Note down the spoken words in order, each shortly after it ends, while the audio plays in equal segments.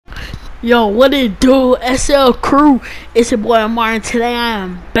Yo, what it do? SL Crew. It's your boy Martin. Today I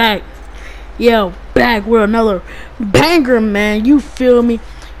am back. Yo, back with another banger, man. You feel me?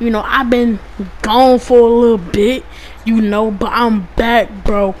 I've been gone for a little bit, but I'm back,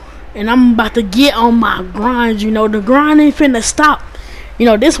 bro. And I'm about to get on my grind, The grind ain't finna stop.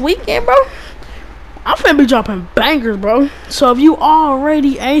 This weekend, bro, I'm finna be dropping bangers, bro. So if you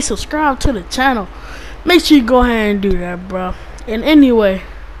already ain't subscribed to the channel, make sure you go ahead and do that, bro. And anyway,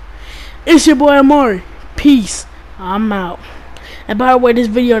 it's your boy Amari. Peace. I'm out. And by the way, this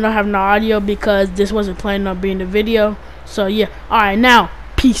video don't have no audio because this wasn't planning on being the video. So yeah. Alright, now,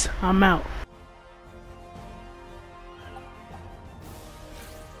 peace. I'm out.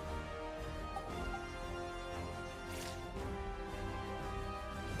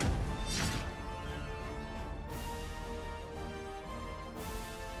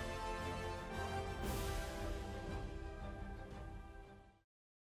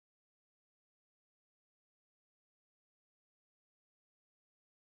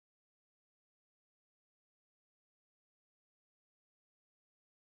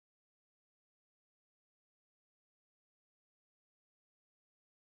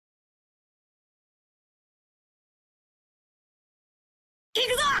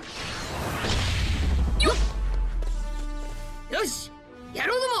よし、や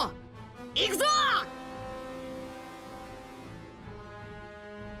ろうども、行くぞ。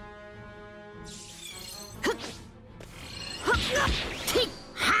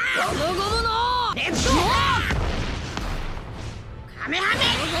ゴムゴムのレッドカメハメ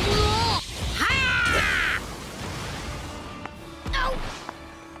ゴムゴムのはあ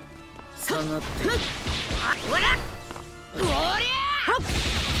下がってほらおりゃ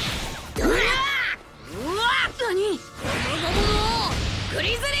うわ何ゴムゴムのグリ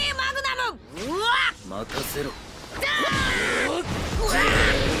ズリーマグナムうわ任せろ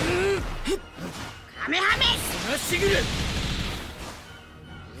カメハメすがしぐる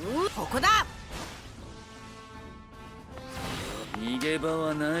ここだ逃げ場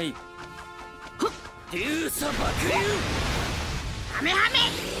はない流砂爆流ハメハメ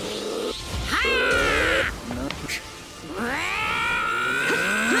は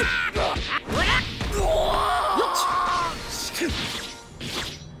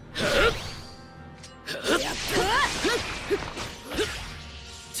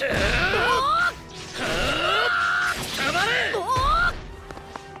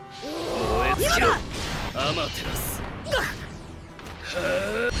アマテラス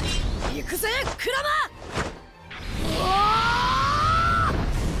行くぜクラマ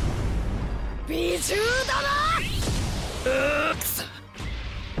美獣だなくそ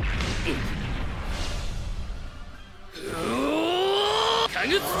か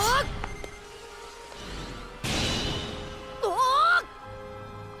ぐつ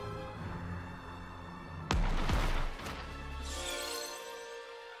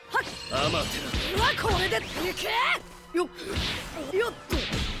アマテラこれでいけよっと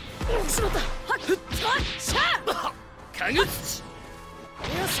しまったはっしゃかぐつちよ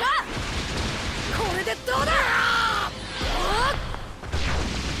っしゃこれでどうだ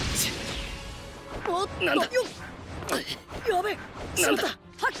おっなんだよやべしまったはっ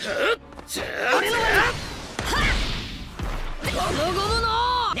俺のはっゴムゴムの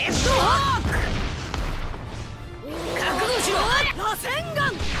レッドホーク覚悟しろ螺旋丸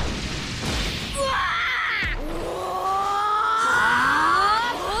うわ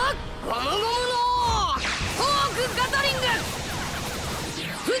ゴムゴムのフォークガトリング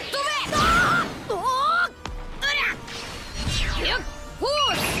吹っ飛べよっフォ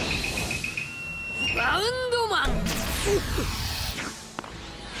ースバウンドマン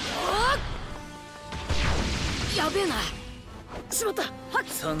やべえなしまったはっ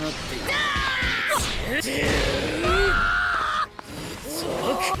下がって砂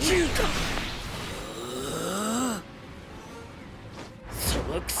漠球か砂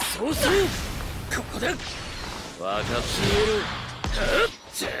漠操作ここだ分かっている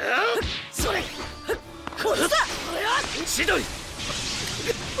じゃあそれこれだ千鳥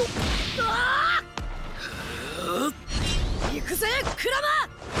行くぜクラマ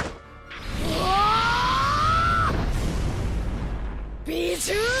美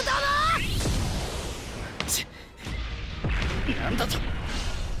獣だななんだと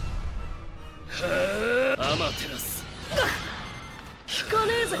アマテラス効か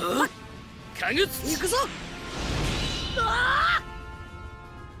ねえぜかぐつ行くぞ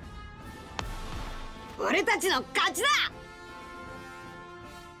俺たちの勝ちだ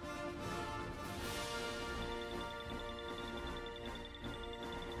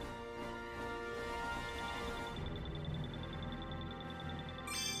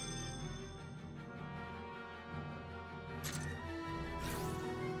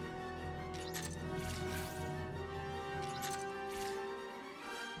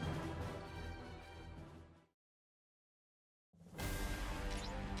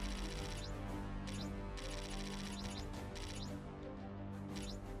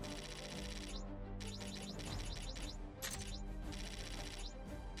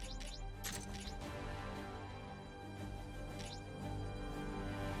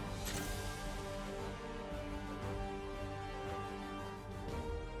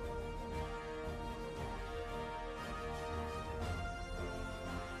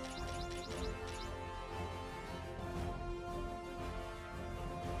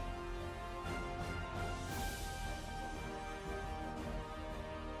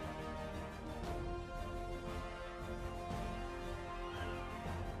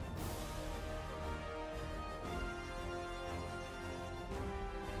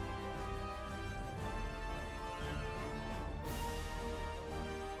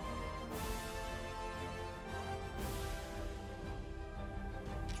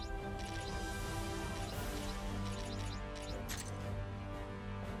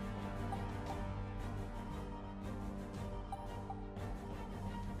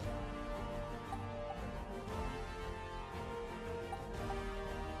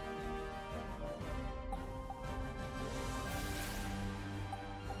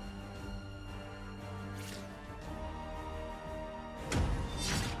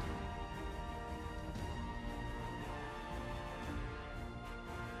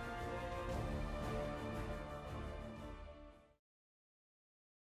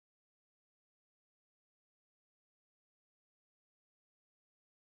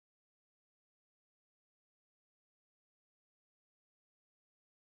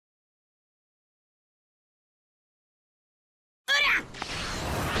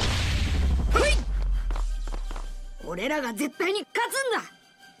俺らが絶対に勝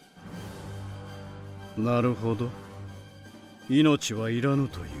つんだ。なるほど。命はいらぬ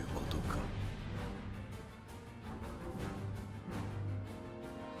ということか。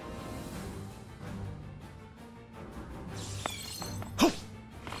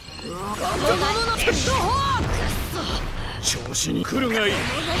調子に来るがいい。打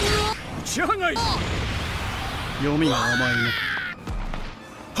ちはがい。読みが甘いな。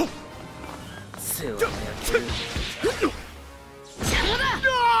世話がやってる。邪魔だ。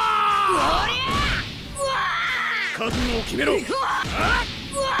覚悟を決めろ。交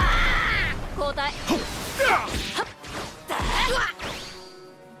代。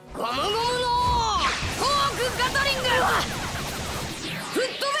ゴムゴムのフォークガトリング。吹っ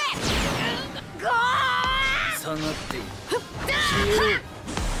飛べ。下がっていい。消え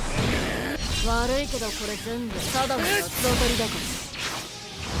ろ。悪いけどこれ全部ただの八つ当たりだから。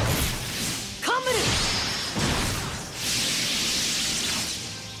カンブル。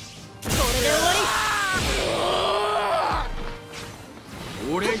これで終わり。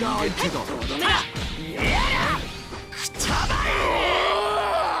俺が相手だ。とどめだ。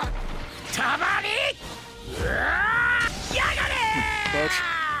たまにやがれ。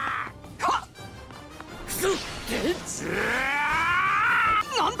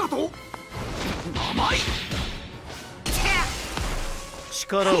なんだと。甘い。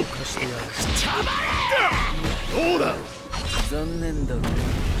力を貸してやる。どうだ。残念だが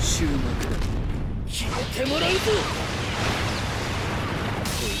終幕だ。消えてもらうぞ。こ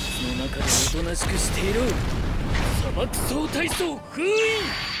いつの中でおとなしくしていろ。砂漠総体操封印。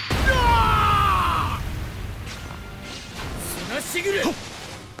砂しぐれ。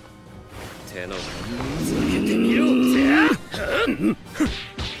手の続けてみろ。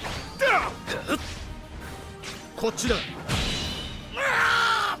こっちだ。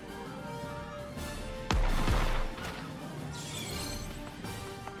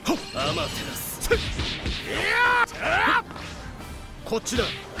アマテラス。こっちだ。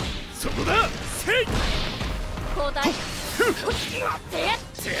そこだ。せい。交代。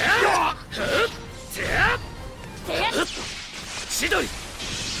千鳥。燃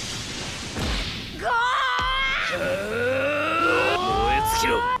え尽き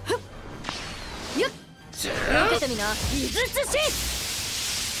ろ。よっ。受けてみな。井筒し。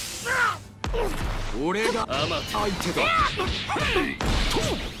俺が相手だ。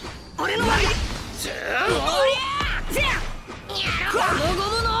俺の割り。ゴムゴ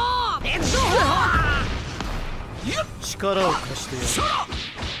ムのレッドホー。力を貸してや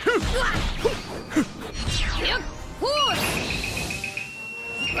る。よっほー。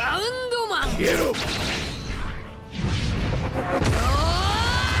バウンドマン。ゲロ。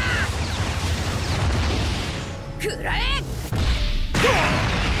くらえ。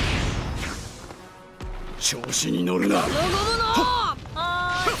調子に乗るな。ゴムゴムの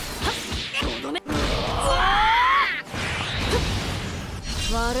とどめ。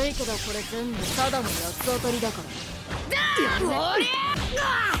悪いけどこれ全部ただの八つ当たりだから。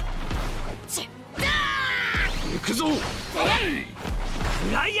行くぞ。食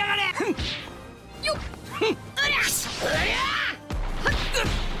らいやがれ。よっ。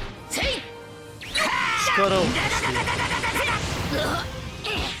力を貸してやる。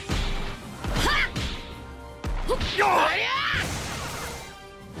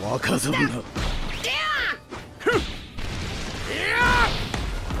若造だ。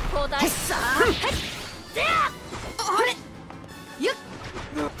交代。さあ。あれ。よっ。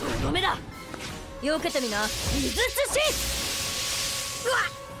とどめだ。よけてみな。井筒し。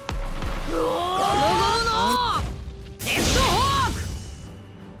ゴムゴムのレッドホーク。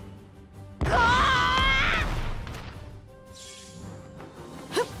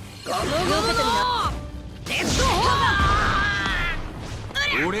ゴムゴムのレッドホーク。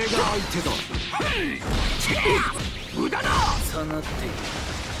俺が相手だ。無駄だ。下がっている。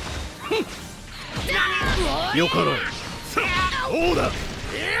よかろう。そうだ。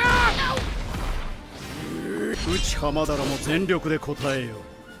内浜田らも全力で応えよう。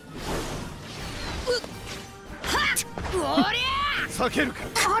避けるか。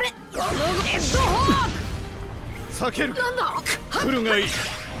あれ。ゴムゴムレッドホーク。避けるか。なんだ。来るがいい。打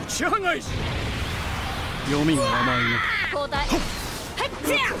ちはがいし。読みが甘いな。交代。も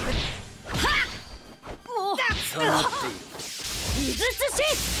う下がっている。井筒し。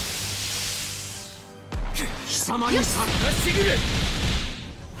貴様に差しぐれ。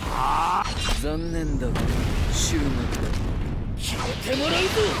残念だが終幕だ。消えてもらうぞ。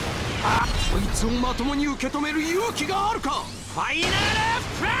こいつをまともに受け止める勇気があるか。ファイナル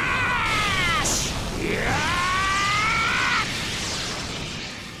フラッシュ。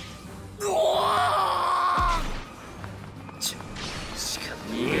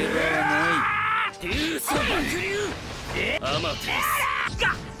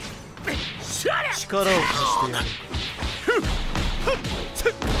力を貸し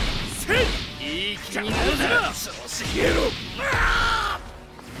てやる。いい気になるな。調子消えろ。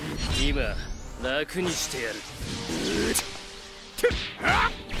今楽にしてやる。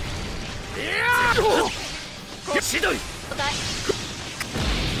ひどい。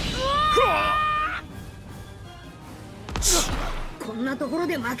こんなところ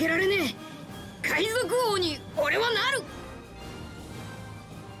で負けられねえ。海賊王に俺はなる。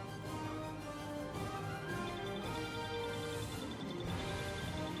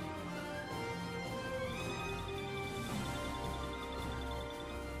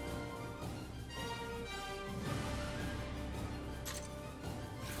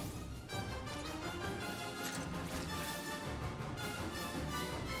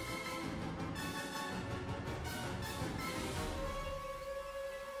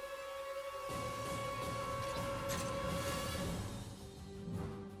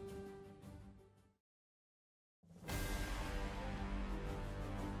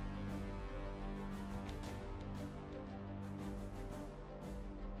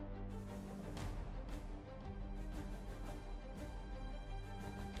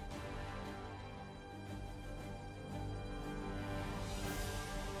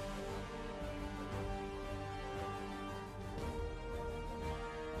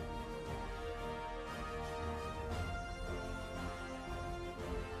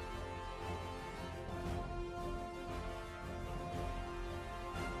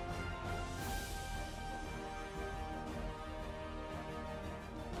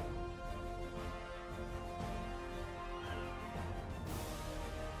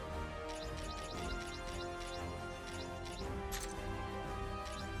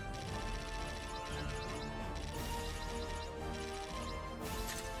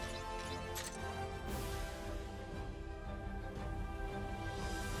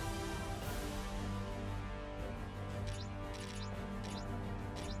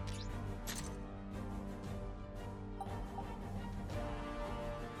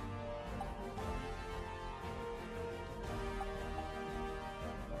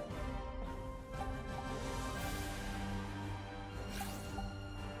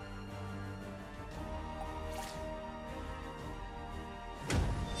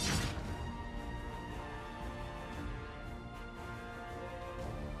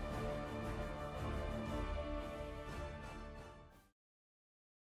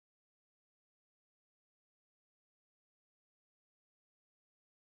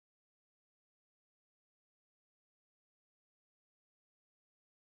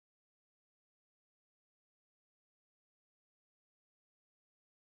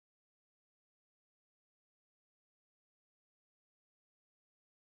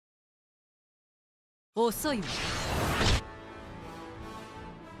遅いわ。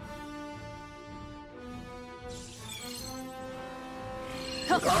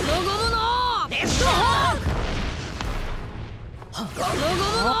ゴムゴムのレッドホーク。ゴムゴム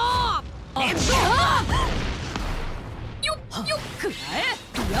のレッドホーク。よっよっくらえ。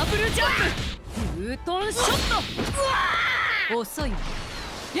ディアブルジャンプ。ニュートンショット。遅いわ。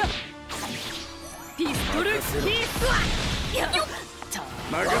やっピストルキース。やっよっ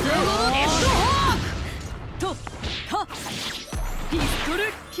ゴムゴムレッドホークとはピストル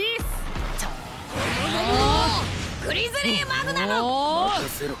キース。グリズリーマグナム。任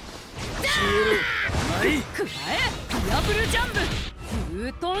せろ。消えろ。ない。くらえ。ディアブルジャンプ。ニュ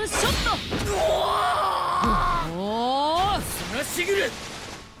ートンショット。おおすがしぐれ。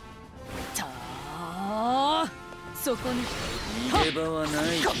たあそこに逃げ場はな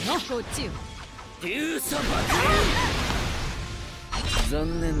い。こっちよ。デューサバ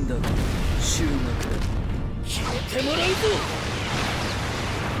残念だが終幕だ。消えてもらうぞ。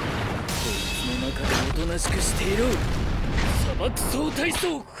こいつの中でおとなしくしていろ。砂漠総体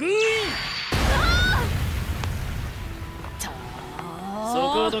操封印。そ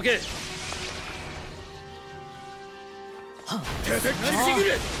こをどけ。叩きしぐ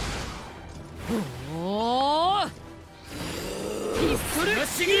れ。おおピストル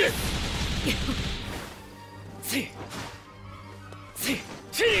しぐれ。せ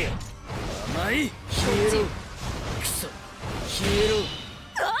甘い。消えろ。クソ消えろ。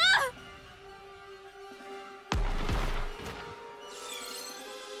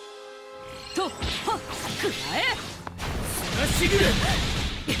とはっくらえ。すがしぐれ。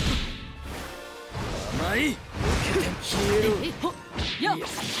甘い。消えろ。や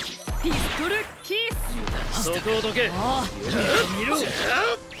ピストルキース。そこをどけ。見ろ。燃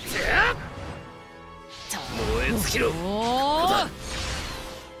え尽きろ。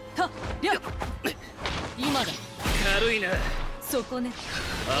たや今だ。軽いな。そこね。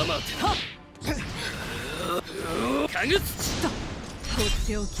アマテかぐつとっ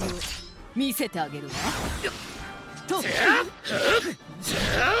ておきを見せてあげるわ。とこ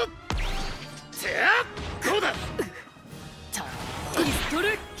うだピスト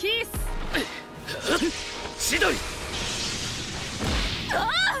ルキス。千鳥こ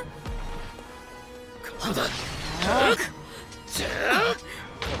うだこっち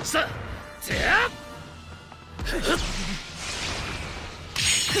だ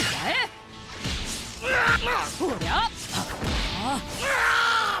ほりゃ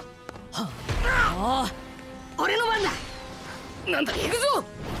俺の番だ。なんだ行くぞ。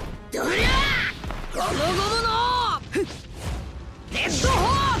どりゃゴムゴムのレッドホ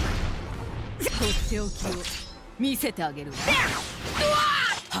ーク。とっておきを見せてあげるわ。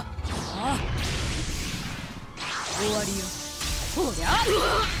終わりよ。ほりゃ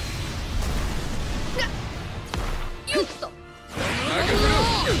よっと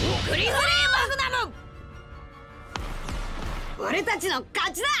グリズリーマグナム。俺たちの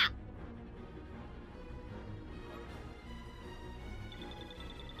勝ちだ。